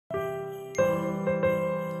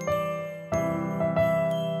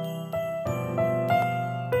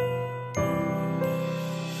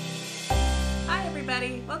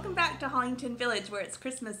Hollington Village where it's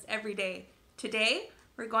Christmas every day. Today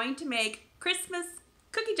we're going to make Christmas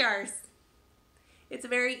cookie jars. It's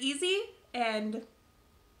very easy and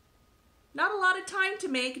not a lot of time to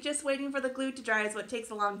make, just waiting for the glue to dry is what takes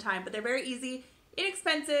a long time, but they're very easy,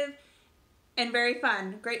 inexpensive, and very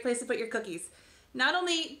fun. Great place to put your cookies. Not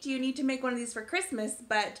only do you need to make one of these for Christmas,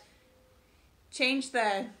 but change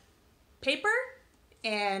the paper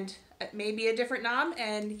and maybe a different knob,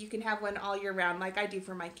 and you can have one all year round like I do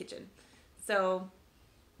for my kitchen. So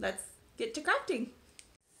let's get to crafting.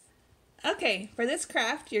 Okay, for this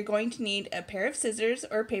craft you're going to need a pair of scissors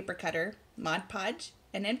or paper cutter, Mod Podge,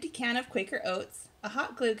 an empty can of Quaker Oats, a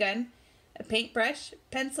hot glue gun, a paintbrush,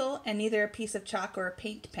 pencil, and either a piece of chalk or a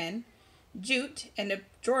paint pen, jute, and a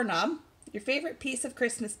drawer knob, your favorite piece of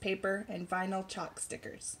Christmas paper, and vinyl chalk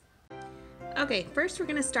stickers. Okay, first we're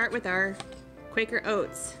going to start with our Quaker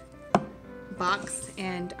Oats box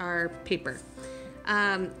and our paper.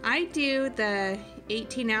 I do the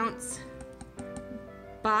 18-ounce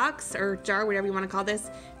box or jar, whatever you want to call this,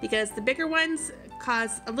 because the bigger ones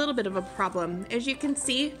cause a little bit of a problem. As you can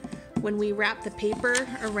see, when we wrap the paper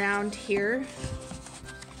around here,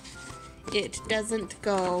 it doesn't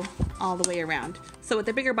go all the way around. So with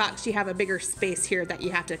the bigger box, you have a bigger space here that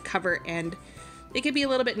you have to cover, and it could be a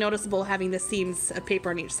little bit noticeable having the seams of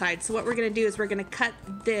paper on each side. So what we're going to do is we're going to cut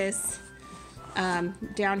this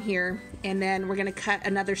down here, and then we're going to cut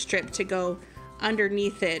another strip to go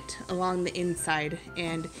underneath it along the inside,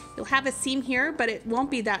 and you'll have a seam here, but it won't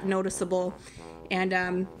be that noticeable.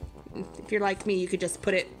 And if you're like me, you could just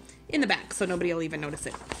put it in the back so nobody will even notice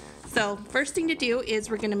it. So first thing to do is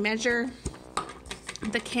we're going to measure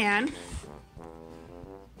the can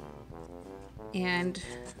and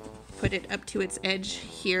put it up to its edge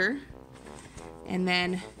here, and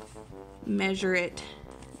then measure it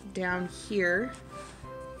down here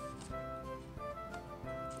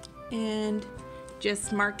and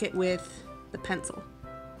just mark it with the pencil.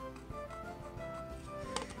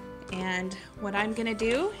 And what I'm gonna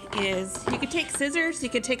do is, you could take scissors, you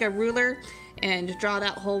could take a ruler and draw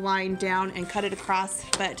that whole line down and cut it across,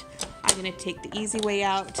 but I'm gonna take the easy way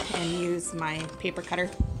out and use my paper cutter.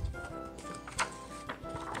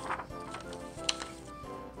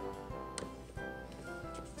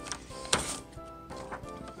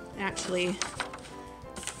 Actually,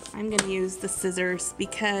 I'm gonna use the scissors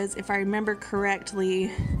because if I remember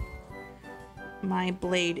correctly, my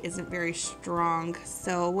blade isn't very strong.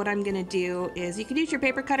 So what I'm gonna do is, you can use your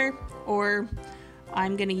paper cutter, or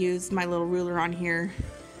I'm gonna use my little ruler on here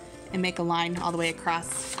and make a line all the way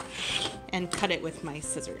across and cut it with my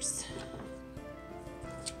scissors.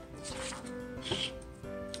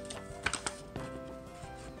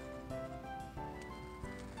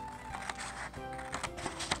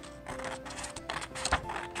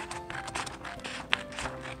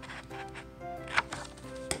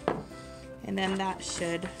 And then that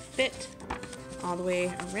should fit all the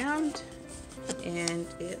way around, and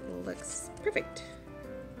it looks perfect.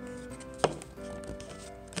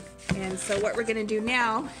 And so what we're gonna do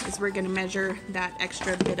now is we're gonna measure that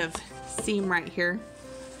extra bit of seam right here,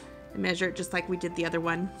 and measure it just like we did the other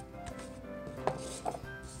one.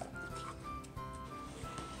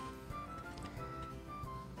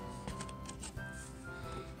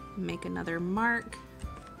 Make another mark.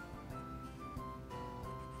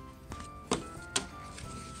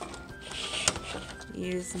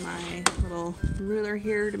 Use my little ruler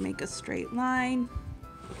here to make a straight line.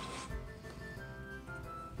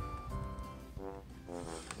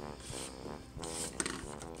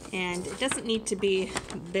 And it doesn't need to be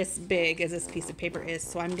this big as this piece of paper is,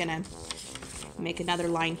 so I'm gonna make another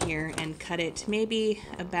line here and cut it maybe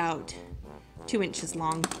about 2 inches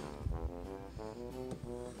long.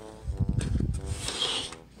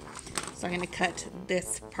 So I'm gonna cut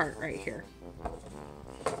this part right here.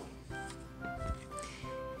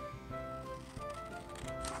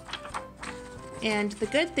 And the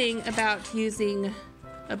good thing about using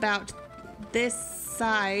about this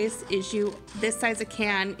size is this size of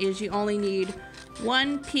can is you only need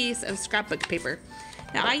one piece of scrapbook paper.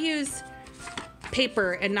 Now I use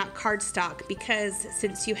paper and not cardstock because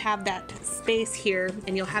since you have that space here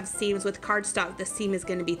and you'll have seams with cardstock, the seam is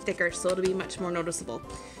going to be thicker, so it'll be much more noticeable.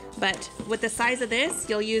 But with the size of this,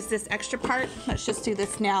 you'll use this extra part. Let's just do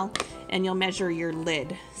this now, and you'll measure your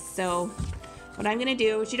lid. So what I'm gonna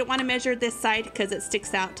do is, you don't want to measure this side because it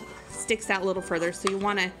sticks out a little further. So you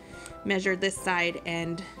want to measure this side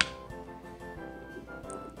and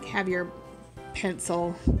have your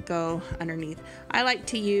pencil go underneath. I like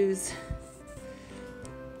to use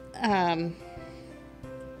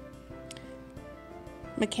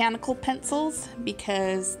mechanical pencils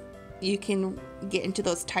because you can get into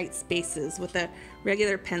those tight spaces. With a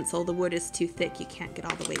regular pencil, the wood is too thick. You can't get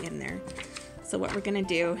all the way in there. So what we're gonna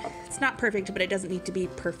do, it's not perfect, but it doesn't need to be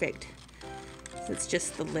perfect. So it's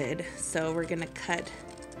just the lid. So we're gonna cut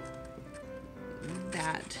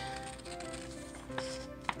that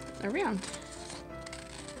around.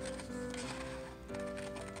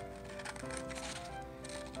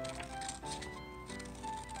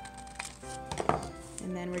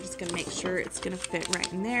 And then we're just gonna make sure it's gonna fit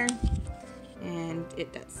right in there. And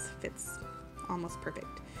it does, fits almost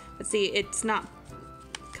perfect. But see, it's not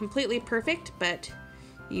completely perfect, but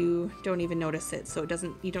you don't even notice it. So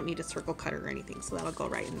you don't need a circle cutter or anything. So that'll go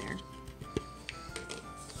right in there.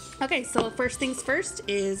 Okay, so first things first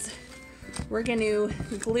is we're gonna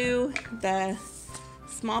glue the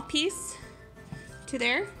small piece to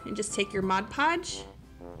there and just take your Mod Podge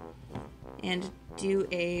and do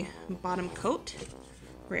a bottom coat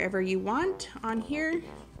wherever you want on here.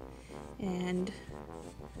 And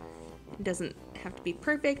it doesn't have to be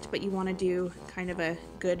perfect, but you want to do kind of a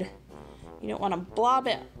good, you don't want to blob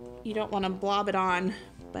it on,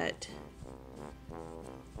 but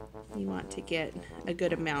you want to get a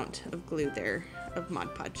good amount of glue there of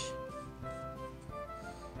Mod Podge.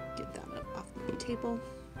 Get that up off the table.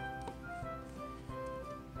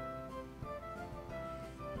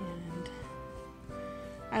 And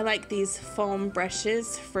I like these foam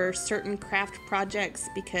brushes for certain craft projects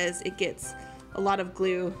because it gets a lot of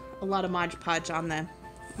glue, a lot of Mod Podge on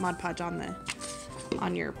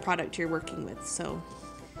your product you're working with. So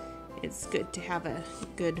it's good to have a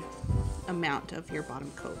good amount of your bottom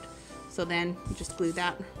coat. So then you just glue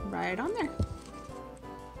that right on there.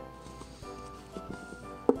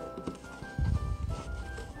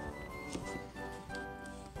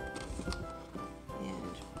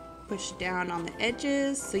 Push down on the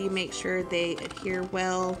edges so you make sure they adhere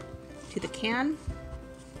well to the can.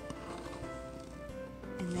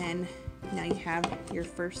 And then now you have your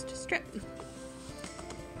first strip.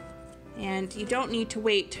 And you don't need to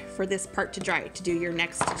wait for this part to dry to do your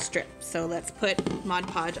next strip. So let's put Mod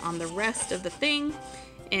Podge on the rest of the thing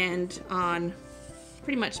and on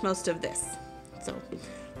pretty much most of this. So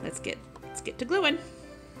let's get to gluing.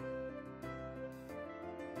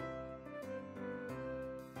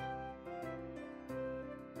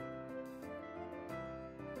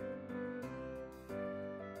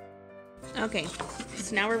 Okay,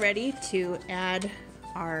 so now we're ready to add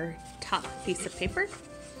our top piece of paper,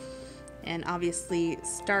 and obviously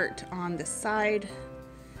start on the side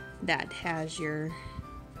that has your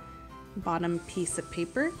bottom piece of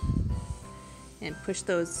paper and push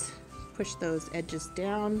those edges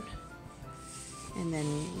down and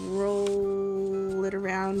then roll it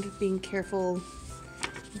around, being careful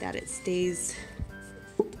that it stays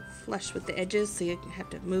flush with the edges, so you have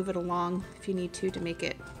to move it along if you need to make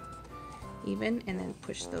it even, and then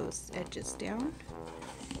push those edges down,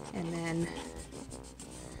 and then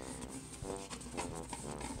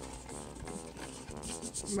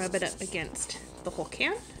rub it up against the whole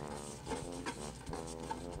can.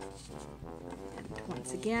 And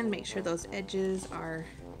once again, make sure those edges are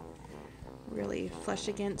really flush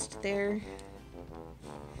against there.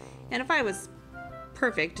 And if I was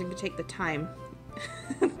perfect and could take the time,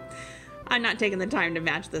 I'm not taking the time to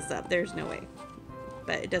match this up, there's no way.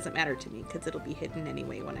 But it doesn't matter to me because it'll be hidden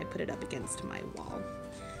anyway when I put it up against my wall.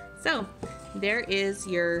 So there is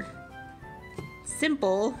your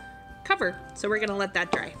simple cover. So we're gonna let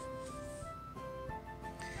that dry.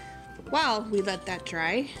 While we let that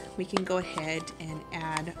dry, we can go ahead and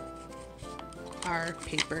add our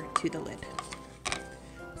paper to the lid.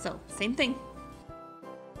 So same thing.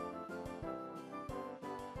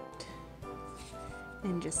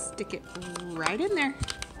 And just stick it right in there.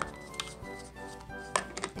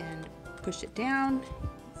 Push it down,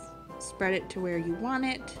 spread it to where you want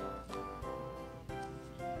it,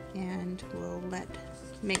 and we'll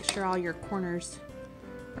make sure all your corners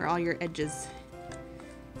or all your edges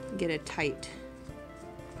get a tight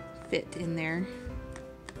fit in there.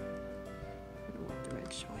 I don't want the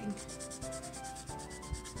red showing.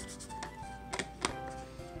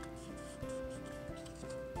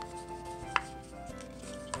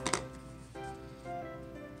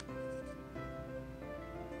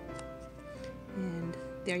 And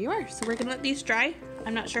there you are. So we're gonna let these dry.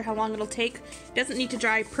 I'm not sure how long it'll take. It doesn't need to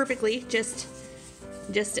dry perfectly, just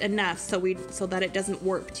enough so that it doesn't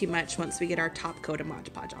warp too much once we get our top coat of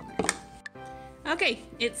Mod Podge on there. Okay,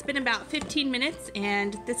 it's been about 15 minutes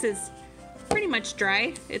and this is pretty much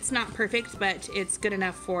dry. It's not perfect, but it's good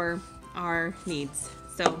enough for our needs.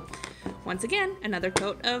 So once again, another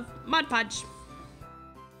coat of Mod Podge.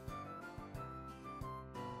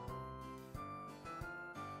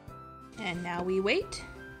 And now we wait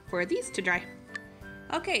for these to dry.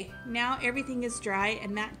 Okay, now everything is dry,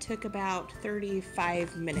 and that took about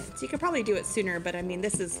 35 minutes. You could probably do it sooner, but I mean,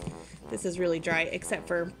 this is really dry, except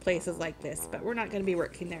for places like this, but we're not gonna be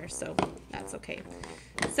working there, so that's okay.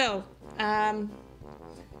 So,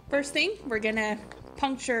 first thing, we're gonna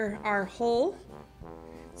puncture our hole.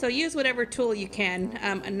 So use whatever tool you can,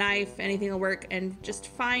 a knife, anything will work, and just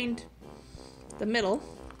find the middle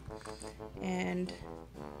and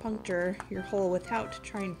puncture your hole without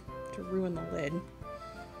trying to ruin the lid.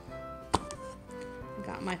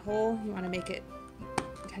 Got my hole. You want to make it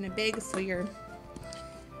kind of big so your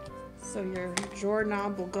drawer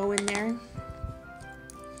knob will go in there.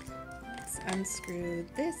 Let's unscrew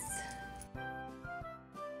this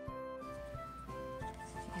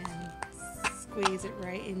and squeeze it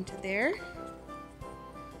right into there.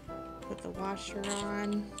 Put the washer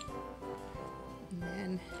on and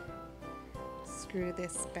then screw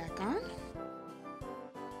this back on.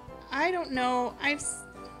 I don't know,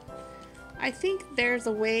 I think there's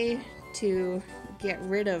a way to get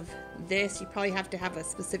rid of this. You probably have to have a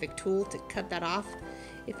specific tool to cut that off.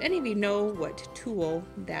 If any of you know what tool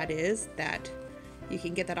that is, that you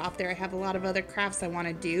can get that off there. I have a lot of other crafts I want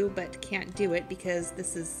to do, but can't do it because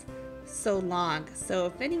this is so long. So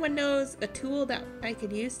if anyone knows a tool that I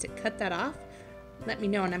could use to cut that off, let me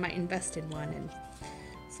know and I might invest in one, and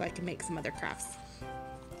so I can make some other crafts.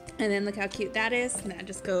 And then look how cute that is, and that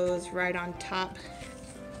just goes right on top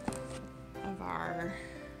of our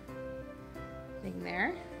thing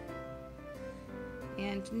there.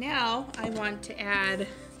 And now I want to add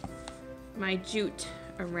my jute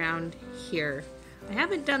around here. I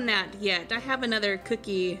haven't done that yet. I have another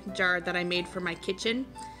cookie jar that I made for my kitchen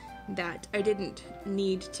that I didn't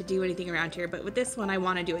need to do anything around here, but with this one I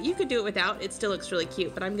want to do it. You could do it without, it still looks really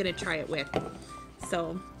cute, but I'm gonna try it with.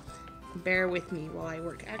 So bear with me while I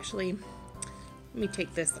work. Actually, let me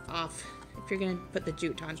take this off. If you're gonna put the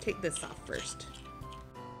jute on, take this off first.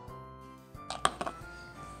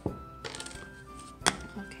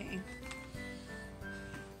 Okay.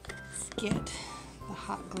 Let's get the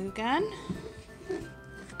hot glue gun.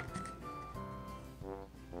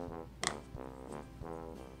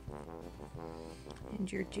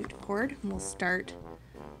 And your jute cord. We'll start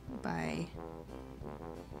by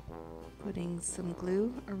putting some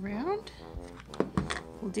glue around.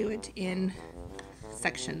 We'll do it in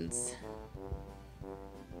sections.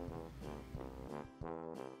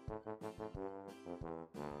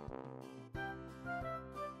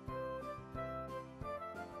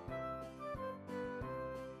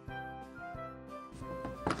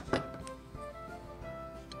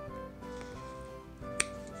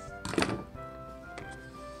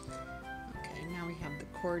 Okay, now we have the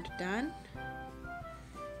cord done.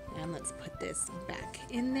 And let's put this back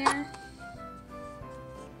in there.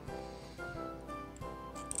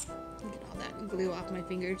 Get all that glue off my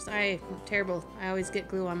fingers. I'm terrible. I always get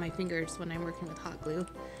glue on my fingers when I'm working with hot glue.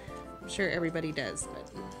 I'm sure everybody does,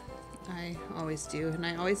 but I always do, and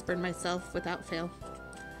I always burn myself without fail.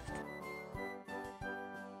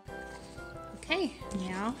 Okay,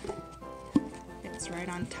 now it's right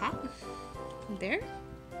on top there.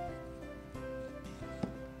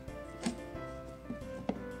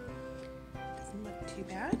 Too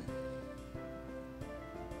bad.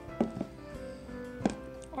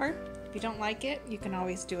 Or if you don't like it, you can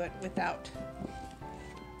always do it without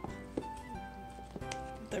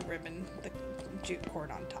the ribbon, the jute cord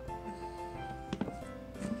on top.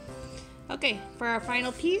 Okay, for our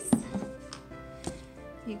final piece,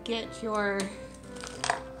 you get your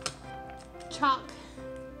chalk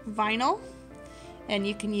vinyl, and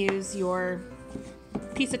you can use your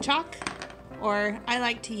piece of chalk, or I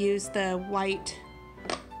like to use the white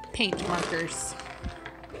paint markers.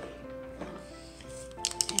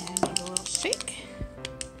 And give a little shake.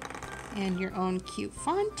 And your own cute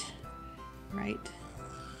font, right?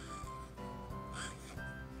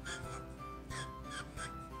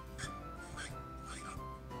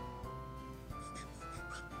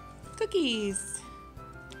 Cookies.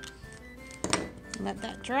 Let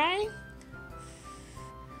that dry.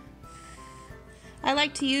 I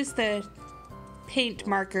like to use the paint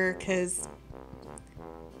marker because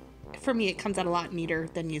for me it comes out a lot neater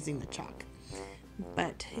than using the chalk,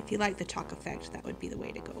 but if you like the chalk effect, that would be the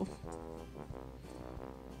way to go.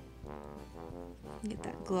 Get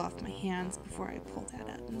that glue off my hands before I pull that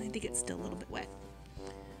up, and I think it's still a little bit wet.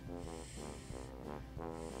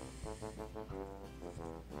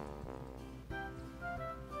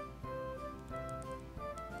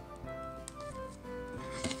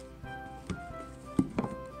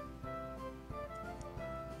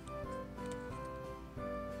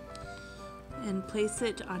 and place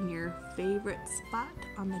it on your favorite spot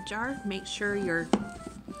on the jar. Make sure your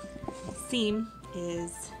seam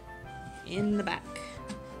is in the back.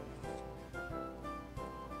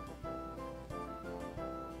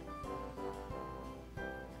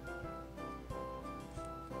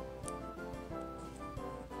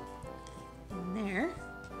 And there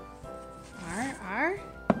are our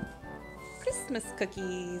Christmas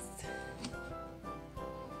cookies.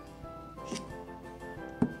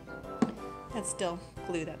 That's still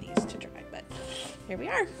glue that needs to dry, but here we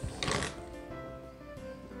are.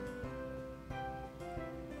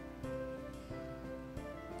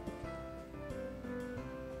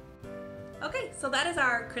 Okay, so that is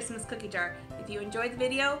our Christmas cookie jar. If you enjoyed the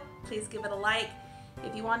video, please give it a like.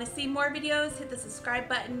 If you want to see more videos, hit the subscribe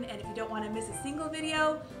button, and if you don't want to miss a single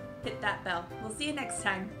video, hit that bell. We'll see you next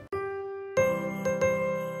time.